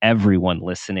to everyone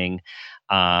listening,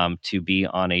 to be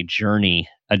on a journey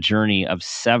of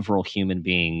several human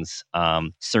beings,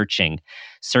 searching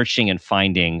and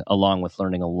finding, along with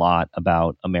learning a lot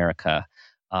about America,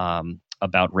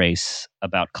 about race,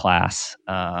 about class,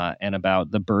 and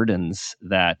about the burdens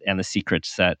and the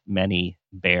secrets that many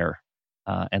bear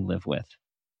and live with.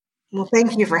 Well,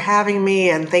 thank you for having me,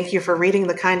 and thank you for reading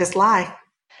The Kindest Lie.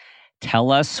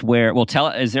 Tell us where. Well,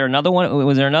 is there another one?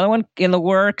 Was there another one in the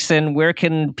works? And where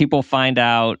can people find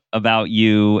out about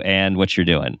you and what you're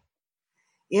doing?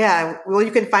 Yeah, well,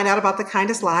 you can find out about The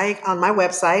Kindest Lie on my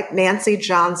website,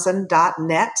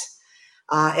 nancyjohnson.net.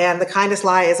 And The Kindest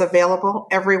Lie is available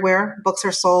everywhere books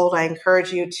are sold. I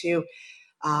encourage you to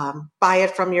buy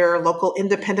it from your local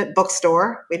independent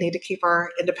bookstore. We need to keep our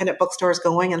independent bookstores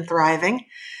going and thriving.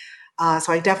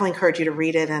 So I definitely encourage you to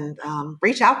read it, and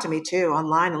reach out to me too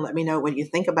online and let me know what you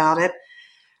think about it.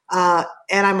 And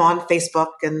I'm on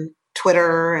Facebook and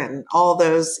Twitter and all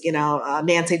those,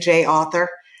 Nancy J. Author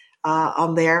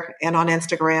on there, and on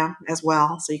Instagram as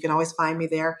well. So you can always find me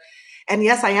there. And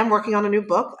yes, I am working on a new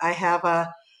book. I have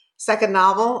a second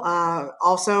novel,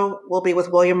 also will be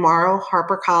with William Morrow,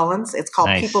 HarperCollins. It's called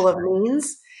Nice. People of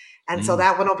Means. And so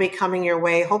that one will be coming your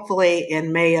way, hopefully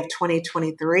in May of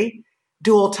 2023.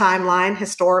 Dual timeline,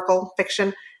 historical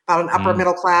fiction about an upper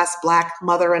middle class Black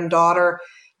mother and daughter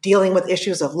dealing with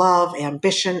issues of love,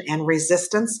 ambition, and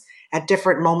resistance at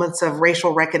different moments of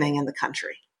racial reckoning in the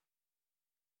country.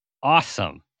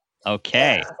 Awesome.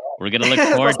 Okay. Yeah. We're going to look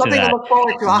forward to that. Something to look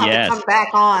forward to. I'll have to come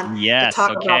back on to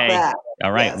talk about that.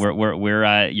 All right. Yes.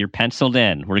 We're you're penciled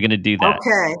in. We're going to do that.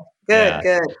 Okay. Good.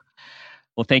 Good.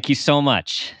 Well, thank you so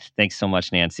much. Thanks so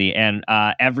much, Nancy. And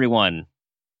everyone,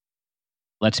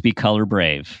 let's be color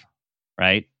brave,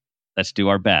 right? Let's do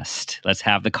our best. Let's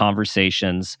have the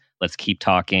conversations. Let's keep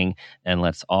talking, and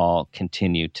let's all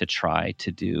continue to try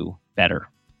to do better.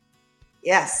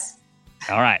 Yes.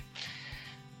 All right.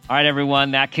 All right,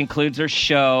 everyone. That concludes our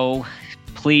show.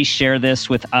 Please share this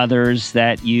with others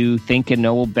that you think and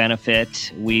know will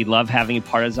benefit. We love having you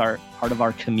part of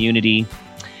our community.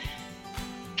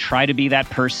 Try to be that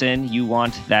person you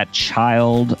want that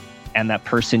child and that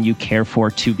person you care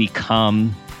for to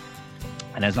become.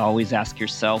 And as always, ask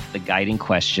yourself the guiding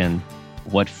question: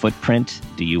 what footprint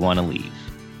do you want to leave?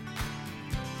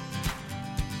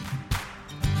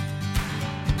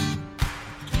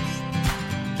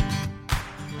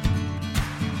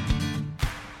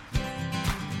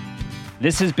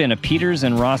 This has been a Peters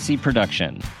and Rossi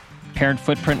production. Parent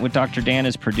Footprint with Dr. Dan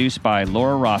is produced by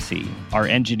Laura Rossi. Our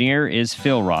engineer is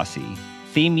Phil Rossi.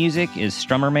 Theme music is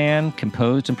Strummer Man,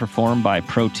 composed and performed by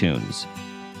Pro Tunes.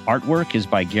 Artwork is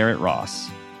by Garrett Ross.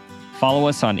 Follow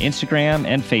us on Instagram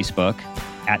and Facebook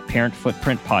at Parent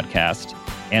Footprint Podcast,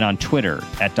 and on Twitter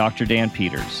at Dr. Dan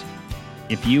Peters.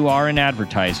 If you are an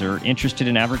advertiser interested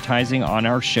in advertising on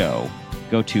our show,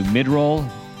 go to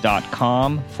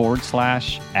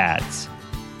midroll.com/ads.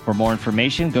 For more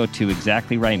information, go to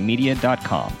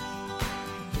exactlyrightmedia.com.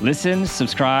 Listen,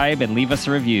 subscribe, and leave us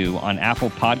a review on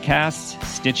Apple Podcasts,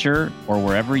 Stitcher, or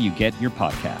wherever you get your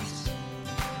podcasts.